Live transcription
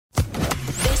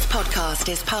podcast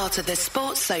is part of the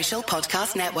Sports Social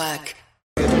Podcast Network.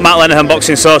 Matt Lenihan,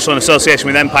 Boxing Social in association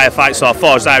with Empire Fights or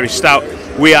Forged Irish Stout.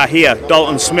 We are here,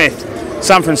 Dalton Smith,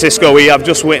 San Francisco. We have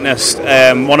just witnessed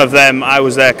one of them, I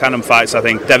was there, Cannon fights, I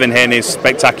think. Devin Haney's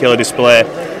spectacular display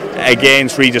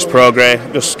against Regis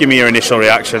Prograis. Just give me your initial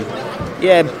reaction.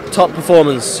 Yeah, top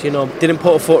performance, didn't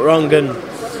put a foot wrong, and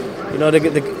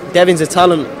Devin's a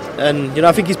talent, and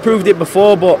I think he's proved it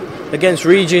before, but against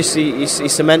Regis he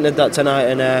cemented that tonight,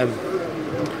 and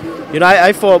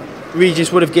I thought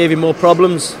Regis would have gave him more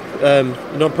problems,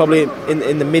 probably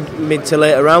in the mid to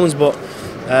later rounds, but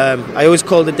I always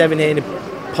called the Devin Haney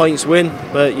points win,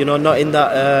 but not in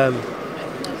that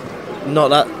not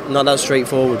that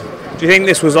straightforward. Do you think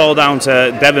this was all down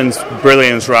to Devin's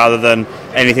brilliance rather than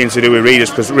anything to do with Regis?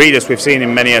 Because Regis, we've seen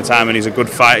him many a time, and he's a good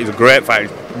fighter, he's a great fighter,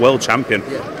 world champion.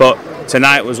 Yeah. But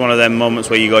tonight was one of them moments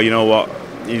where you go, you know what,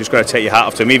 you just got to take your hat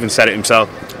off to him. He even said it himself.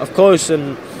 Of course,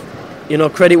 and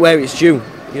credit where it's due.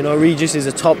 Regis is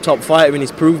a top fighter, and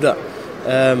he's proved that.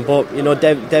 But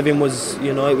Devin was,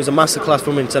 it was a masterclass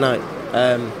from him tonight.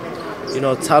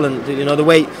 Talent.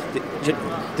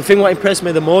 The thing what impressed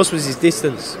me the most was his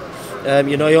distance. He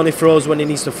only throws when he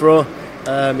needs to throw.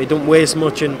 He don't waste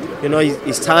much, and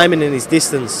his timing and his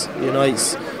distance.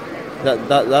 It's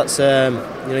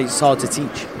hard to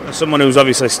teach. As someone who's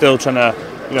obviously still trying to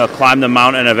climb the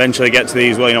mountain and eventually get to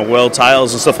these world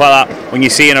titles and stuff like that, when you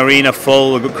see an arena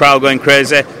full, a good crowd going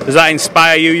crazy, does that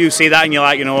inspire you? You see that and you're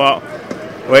like, you know what,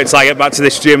 wait till I get back to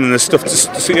this gym, and there's stuff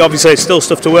obviously there's still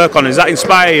stuff to work on. Does that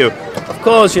inspire you? Of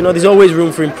course, there's always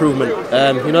room for improvement.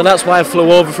 That's why I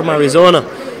flew over from Arizona.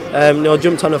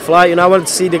 Jumped on a flight. I wanted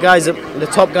to see the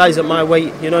top guys at my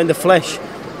weight, in the flesh,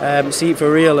 see it for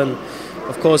real. And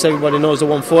of course, everybody knows the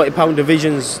 140-pound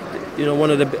division's, one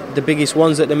of the biggest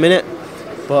ones at the minute.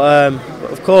 But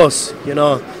of course,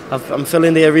 I'm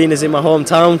filling the arenas in my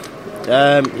hometown.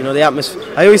 The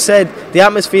atmosphere. I always said the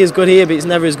atmosphere is good here, but it's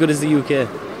never as good as the UK.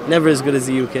 Never as good as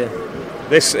the UK.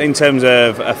 This, in terms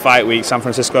of a fight week, San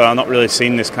Francisco, I've not really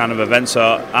seen this kind of event,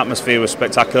 so atmosphere was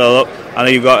spectacular. Look, I know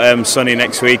you've got Sonny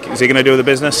next week. Is he going to do the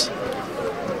business?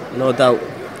 No doubt.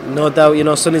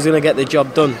 Sonny's going to get the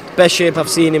job done. Best shape I've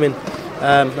seen him in.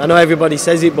 I know everybody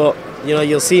says it, but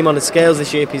you'll see him on the scales, the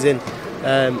shape he's in.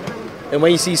 And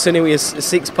when you see Sonny with a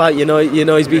six-pack, you know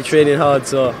he's been training hard.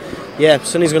 So yeah,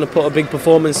 Sonny's going to put a big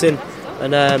performance in,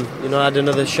 and add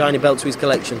another shiny belt to his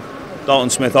collection.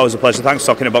 Dalton Smith, always a pleasure. Thanks for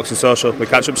talking to Boxing Social. We'll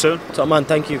catch up soon. Top man,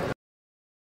 thank you.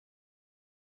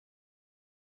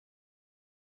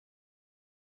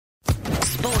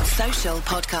 Sports Social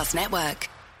Podcast Network.